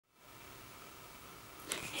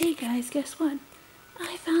Hey guys, guess what?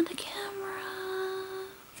 I found a camera!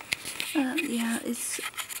 Yeah, it's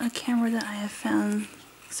a camera that I have found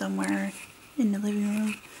somewhere in the living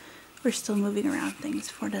room. We're still moving around things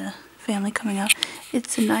for the family coming up.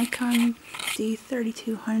 It's a Nikon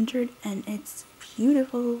D3200 and it's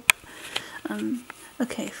beautiful.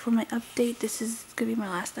 Okay, for my update, this is gonna be my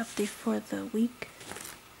last update for the week.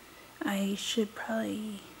 I should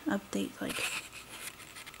probably update like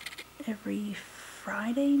every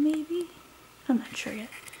Friday maybe? I'm not sure yet.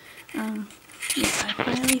 Yeah, I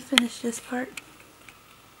finally finished this part.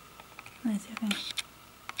 Let me see if I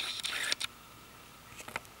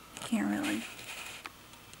can't really.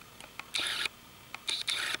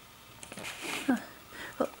 Huh.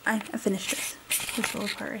 Oh, I finished this little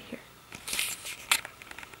part right here.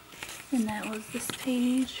 And that was this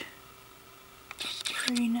page.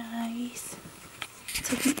 Pretty nice. It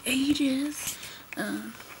took me ages.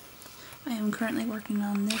 I am currently working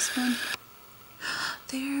on this one.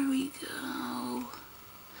 There we go.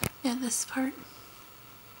 Yeah, this part.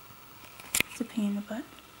 It's a pain in the butt.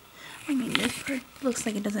 I mean, this part looks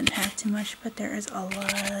like it doesn't have too much, but there is a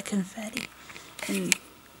lot of confetti and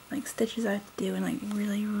like stitches I have to do in like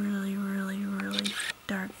really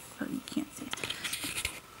dark, but you can't see it.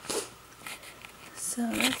 So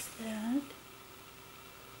that's that.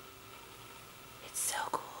 It's so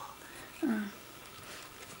cool.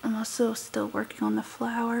 I'm also still working on the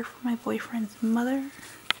flower for my boyfriend's mother.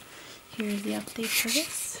 Here's the update for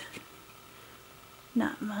this.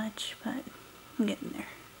 Not much, but I'm getting there.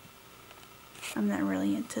 I'm not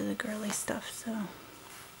really into the girly stuff, so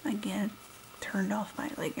I get turned off by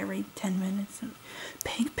like every 10 minutes. And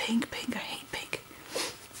pink, pink, pink. I hate pink.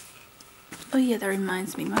 Oh yeah, that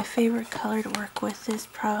reminds me. My favorite color to work with is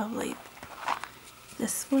probably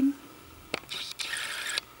this one.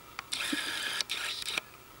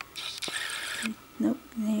 Nope,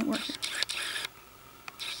 it ain't working.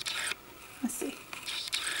 Let's see.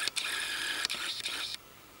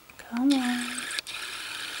 Come on.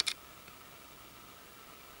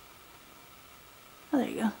 Oh, there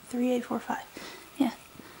you go. 3845. Yeah,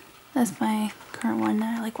 that's my current one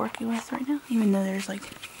that I like working with right now, even though there's like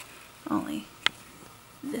only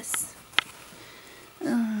this.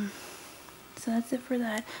 So that's it for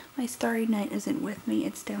that. My Starry Night isn't with me.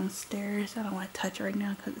 It's downstairs. I don't want to touch it right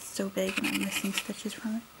now because it's so big and I'm missing stitches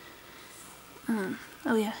from it.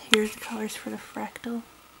 Oh yeah, here's the colors for the fractal.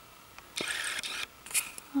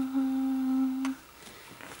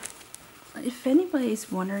 If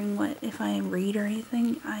anybody's wondering if I read or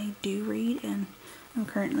anything, I do read, and I'm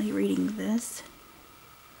currently reading this.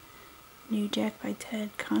 Newjack by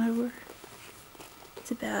Ted Conover.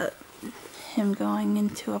 It's about him going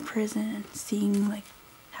into a prison and seeing like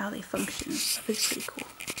how they function and stuff. It's pretty cool.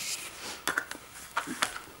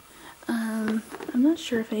 I'm not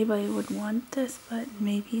sure if anybody would want this, but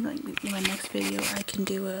maybe like in my next video I can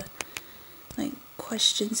do a like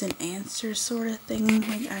questions and answers sort of thing.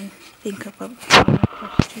 Like I think up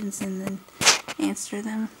questions and then answer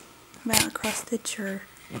them about cross stitch or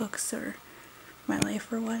books or my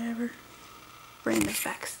life or whatever. Random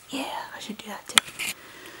facts. Yeah, I should do that too.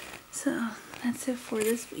 So that's it for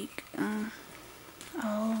this week.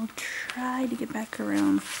 I'll try to get back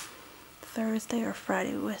around Thursday or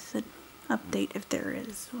Friday with an update if there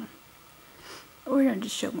is one. Or I'll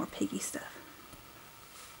just show more piggy stuff.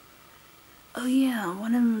 Oh yeah,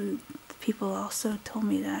 one of the people also told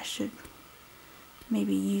me that I should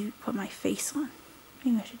maybe put my face on.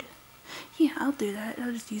 Maybe I should do that. Yeah, I'll do that.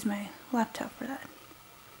 I'll just use my laptop for that.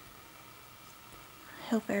 I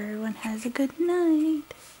hope everyone has a good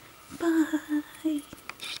night. Bye.